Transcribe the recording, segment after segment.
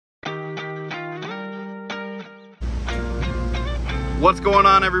What's going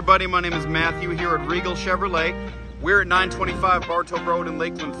on, everybody? My name is Matthew here at Regal Chevrolet. We're at 925 Bartow Road in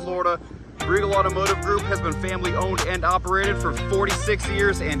Lakeland, Florida. Regal Automotive Group has been family owned and operated for 46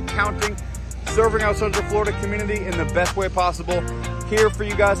 years and counting, serving our Central Florida community in the best way possible. Here for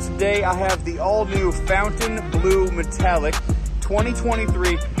you guys today, I have the all-new Fountain Blue Metallic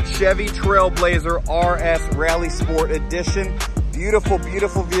 2023 Chevy TrailBlazer RS Rally Sport Edition. Beautiful,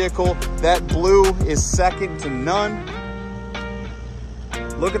 beautiful vehicle. That blue is second to none.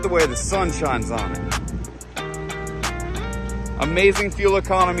 Look at the way the sun shines on it. Amazing fuel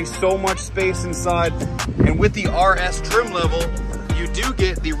economy, so much space inside. And with the RS trim level, you do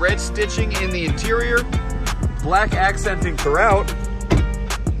get the red stitching in the interior, black accenting throughout,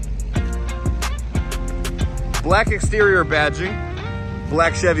 black exterior badging,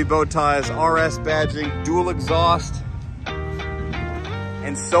 black Chevy bow ties, RS badging, dual exhaust,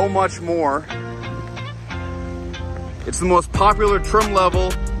 and so much more. It's the most popular trim level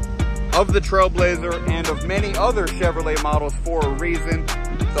of the TrailBlazer and of many other Chevrolet models for a reason.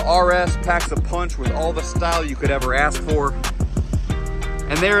 The RS packs a punch with all the style you could ever ask for.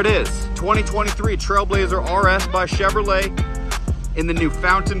 And there it is, 2023 TrailBlazer RS by Chevrolet in the new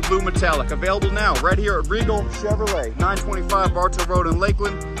Fountain Blue Metallic. Available now right here at Regal Chevrolet, 925 Bartow Road in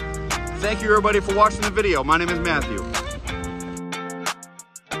Lakeland. Thank you everybody for watching the video. My name is Matthew.